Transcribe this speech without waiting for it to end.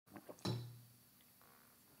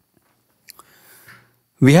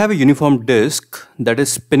We have a uniform disk that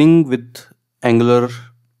is spinning with angular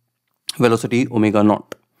velocity omega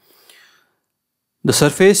naught. The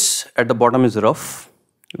surface at the bottom is rough.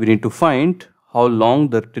 We need to find how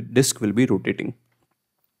long the disk will be rotating.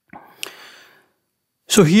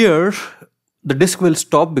 So here the disk will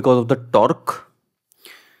stop because of the torque.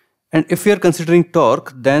 And if we are considering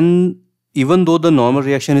torque, then even though the normal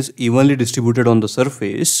reaction is evenly distributed on the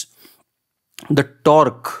surface, the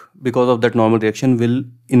torque because of that normal reaction will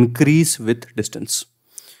increase with distance.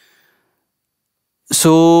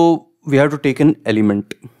 So we have to take an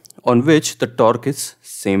element on which the torque is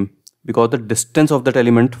same because the distance of that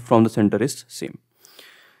element from the center is same.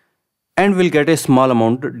 And we'll get a small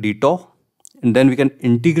amount d tau, and then we can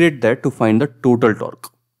integrate that to find the total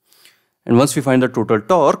torque. And once we find the total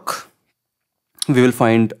torque, we will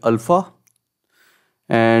find alpha.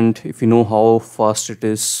 And if we know how fast it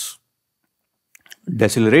is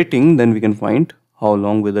decelerating, then we can find how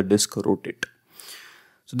long will the disk rotate.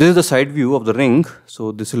 So this is the side view of the ring.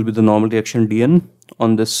 So this will be the normal reaction dn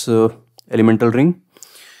on this elemental ring.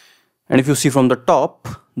 And if you see from the top,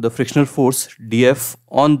 the frictional force df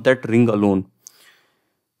on that ring alone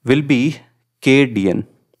will be k dn.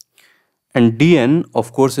 And dn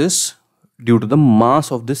of course is due to the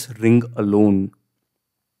mass of this ring alone.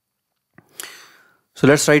 So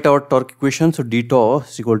let's write our torque equation. So d tau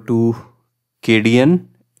is equal to k dn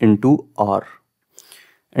into r.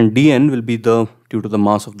 And dn will be due to the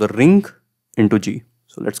mass of the ring into g.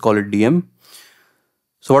 So let's call it dm.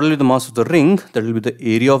 So what will be the mass of the ring? That will be the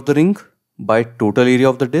area of the ring by total area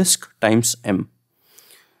of the disk times m.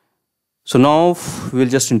 So now we'll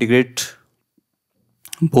just integrate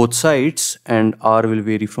both sides, and r will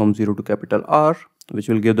vary from 0 to capital R, which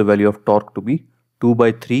will give the value of torque to be 2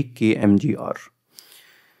 by 3 kmgr,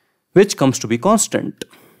 which comes to be constant.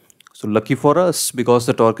 So lucky for us, because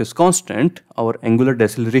the torque is constant, our angular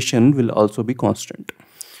deceleration will also be constant.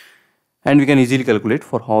 And we can easily calculate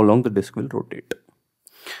for how long the disk will rotate.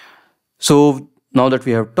 So now that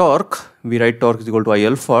we have torque, we write torque is equal to I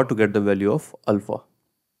alpha to get the value of alpha.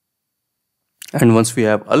 And once we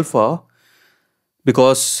have alpha,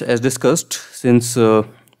 because as discussed, since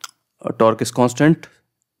torque is constant,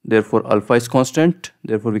 therefore alpha is constant,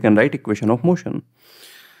 therefore we can write equation of motion.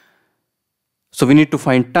 So we need to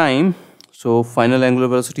find time. So final angular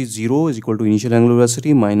velocity 0 is equal to initial angular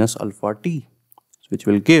velocity minus alpha t, which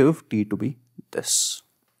will give t to be this.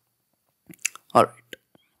 Alright.